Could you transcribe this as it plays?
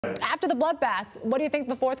After the bloodbath, what do you think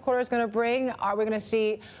the fourth quarter is going to bring? Are we going to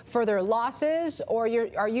see further losses, or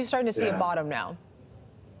are you starting to see a bottom now?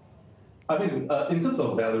 I mean, in terms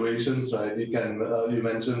of valuations, right? You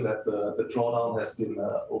mentioned that the drawdown has been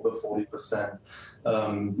over 40%.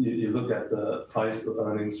 You look at the price to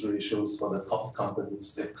earnings ratios for the top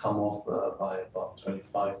companies; they've come off by about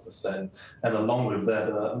 25%, and along with that,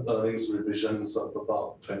 earnings revisions of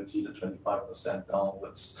about 20 to 25%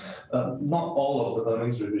 downwards. Not all of the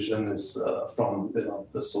earnings revision is from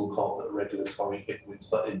the so-called regulatory headwinds,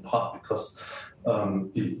 but in part because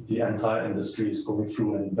the entire industry is going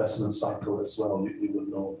through an investment cycle as well. You would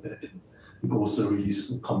know in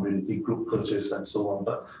groceries, community group purchase, and so on.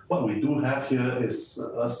 But what we do have here is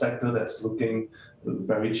a sector that's looking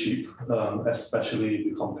very cheap, especially if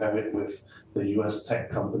you compare it with the US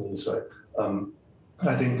tech companies, right?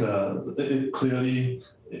 I think clearly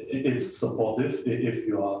it's supportive if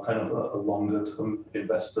you are kind of a longer-term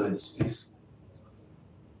investor in the space.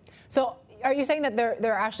 So are you saying that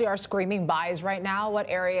there actually are screaming buys right now? What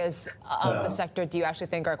areas of the sector do you actually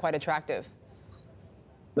think are quite attractive?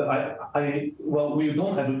 Well, we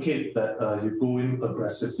don't advocate that you go in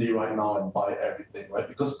aggressively right now and buy everything, right?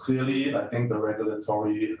 Because clearly, I think the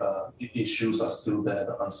regulatory issues are still there,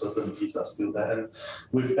 the uncertainties are still there. And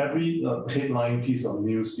with every headline piece of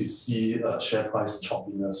news, you see share price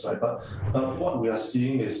choppiness, right? But what we are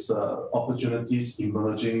seeing is opportunities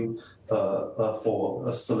emerging for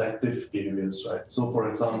selective areas, right? So, for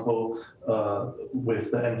example, with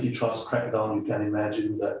the antitrust crackdown, you can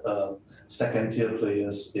imagine that second-tier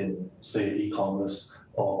players in, say, e-commerce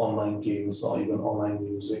or online games or even online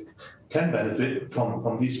music can benefit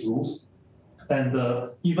from these rules. And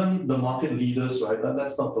even the market leaders, right?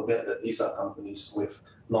 Let's not forget that these are companies with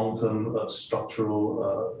long-term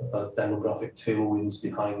structural demographic tailwinds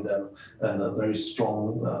behind them and very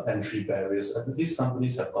strong entry barriers. And these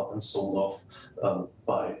companies have gotten sold off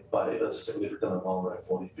by a significant amount, right?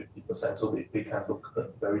 40–50%. So they can look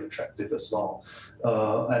very attractive as well.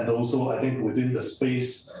 And also, I think within the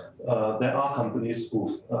space, there are companies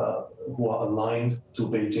who are aligned to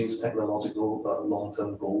Beijing's technological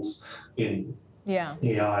long-term goals in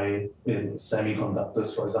AI, in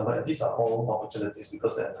semiconductors, for example. And these are all opportunities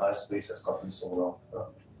because the entire space has gotten sold off.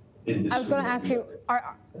 I was going to ask you,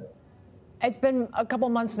 it's been a couple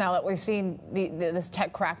months now that we've seen this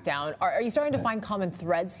tech crackdown. Are you starting to find common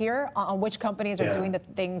threads here on which companies are doing the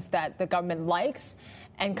things that the government likes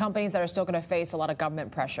and companies that are still going to face a lot of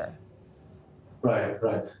government pressure? Right.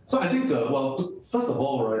 So I think, well, first of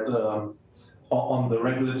all, right, on the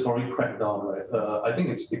regulatory crackdown, right, I think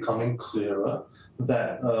it's becoming clearer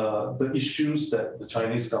that the issues that the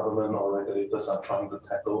Chinese government or regulators are trying to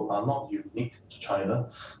tackle are not unique to China.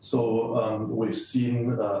 So we've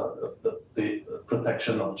seen the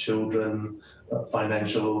protection of children,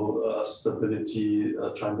 financial stability,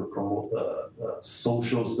 trying to promote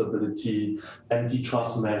social stability,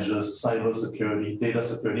 antitrust measures, cybersecurity, data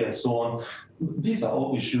security, and so on. These are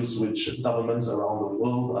all issues which governments around the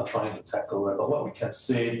world are trying to tackle. Right? But what we can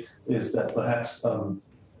say is that perhaps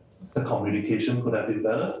the communication could have been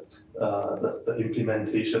better, the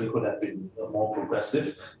implementation could have been more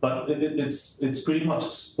progressive, but it's pretty much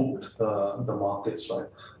spooked the markets, right?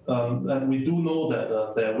 And we do know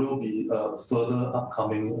that there will be further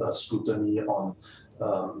upcoming scrutiny on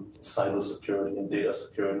cybersecurity and data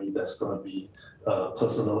security. That's going to be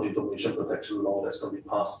personal information protection law that's going to be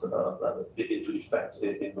passed into effect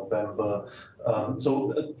in November.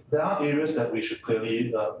 So there are areas that we should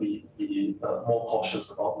clearly be more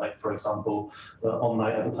cautious about, like, for example,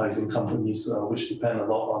 online advertising companies, which depend a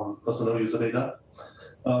lot on personal user data.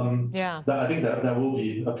 I think that there will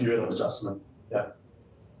be a period of adjustment.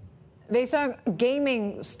 Vey-Sern,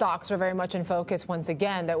 gaming stocks are very much in focus once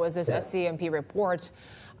again. There was this SCMP report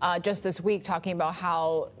just this week talking about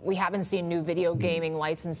how we haven't seen new video gaming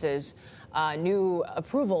licenses, new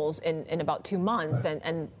approvals in about 2 months,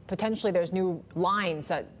 and potentially there's new lines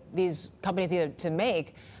that these companies need to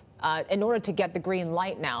make in order to get the green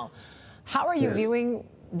light now. How are you viewing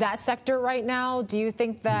that sector right now? Do you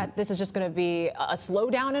think that this is just going to be a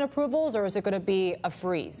slowdown in approvals, or is it going to be a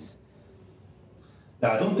freeze?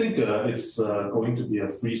 I don't think it's going to be a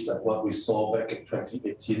freeze like what we saw back in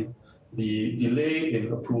 2018. The delay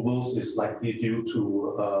in approvals is likely due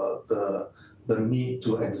to the need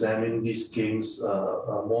to examine these games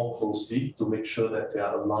more closely to make sure that they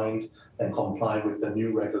are aligned and comply with the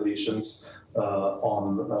new regulations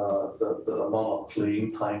on the amount of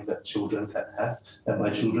playing time that children can have. And by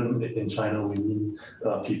children in China, we mean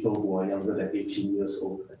people who are younger than 18 years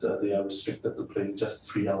old. They are restricted to playing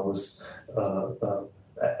just 3 hours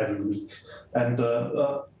every week. And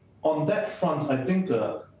on that front, I think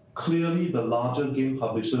clearly the larger game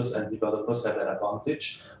publishers and developers have an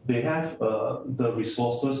advantage. They have the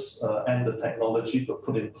resources and the technology to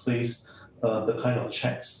put in place the kind of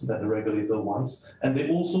checks that the regulator wants. And they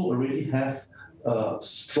also already have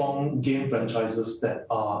strong game franchises that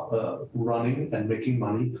are running and making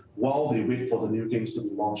money while they wait for the new games to be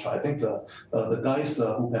launched. I think the guys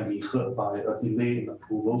who can be hurt by a delay in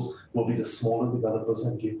approvals will be the smaller developers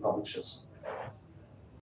and game publishers.